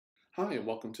Hi, and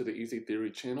welcome to the Easy Theory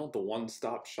channel, the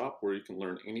one-stop shop where you can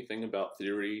learn anything about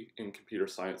theory and computer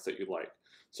science that you like.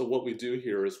 So what we do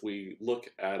here is we look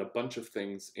at a bunch of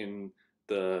things in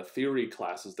the theory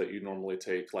classes that you normally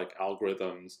take, like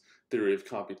algorithms, theory of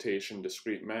computation,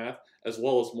 discrete math, as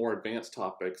well as more advanced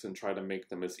topics, and try to make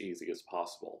them as easy as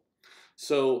possible.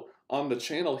 So on the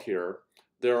channel here,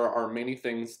 there are many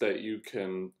things that you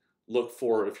can look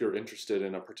for if you're interested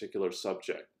in a particular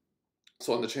subject.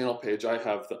 So on the channel page, I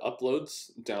have the uploads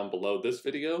down below this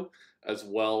video, as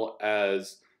well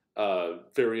as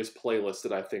various playlists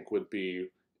that I think would be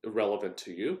relevant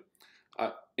to you.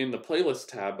 In the playlist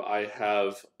tab, I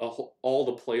have all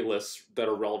the playlists that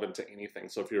are relevant to anything.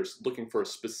 So if you're looking for a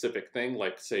specific thing,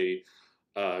 like say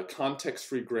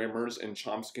context-free grammars in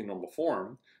Chomsky normal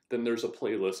form, then there's a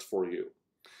playlist for you.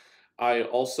 I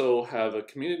also have a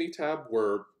community tab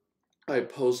where I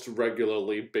post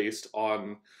regularly based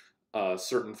on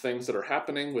certain things that are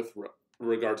happening with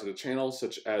regard to the channel,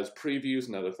 such as previews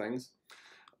and other things.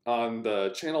 On the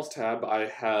channels tab, I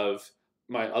have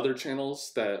my other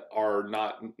channels that are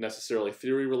not necessarily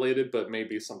theory related, but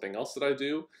maybe something else that I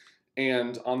do.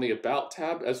 And on the About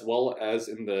tab, as well as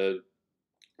in the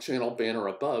channel banner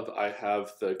above, I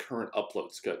have the current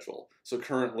upload schedule. So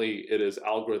currently it is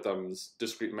algorithms,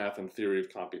 discrete math, and theory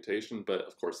of computation, but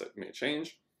of course that may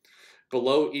change.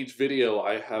 Below each video,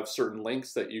 I have certain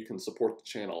links that you can support the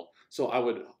channel. So I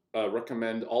would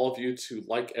recommend all of you to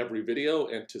like every video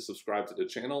and to subscribe to the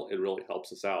channel. It really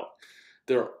helps us out.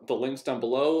 The links down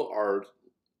below are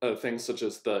things such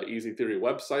as the Easy Theory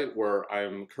website, where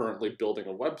I'm currently building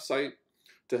a website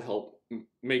to help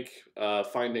make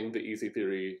finding the Easy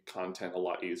Theory content a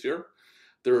lot easier.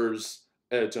 There's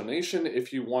a donation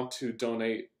if you want to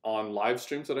donate on live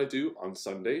streams that I do on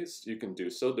Sundays. You can do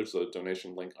so. There's a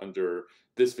donation link under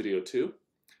this video too.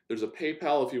 There's a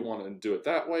PayPal if you want to do it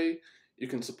that way. You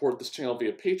can support this channel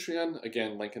via Patreon.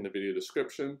 Again, link in the video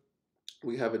description.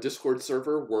 We have a Discord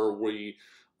server where we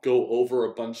go over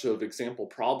a bunch of example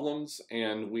problems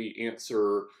and we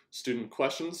answer student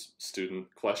questions,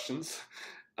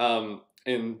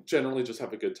 and generally just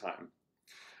have a good time.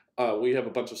 We have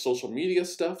a bunch of social media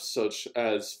stuff, such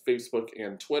as Facebook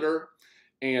and Twitter,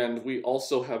 and we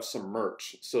also have some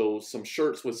merch. So some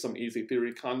shirts with some Easy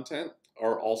Theory content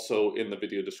are also in the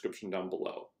video description down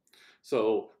below.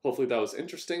 So hopefully that was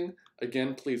interesting.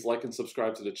 Again, please like and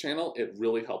subscribe to the channel. It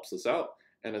really helps us out.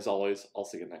 And as always, I'll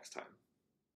see you next time.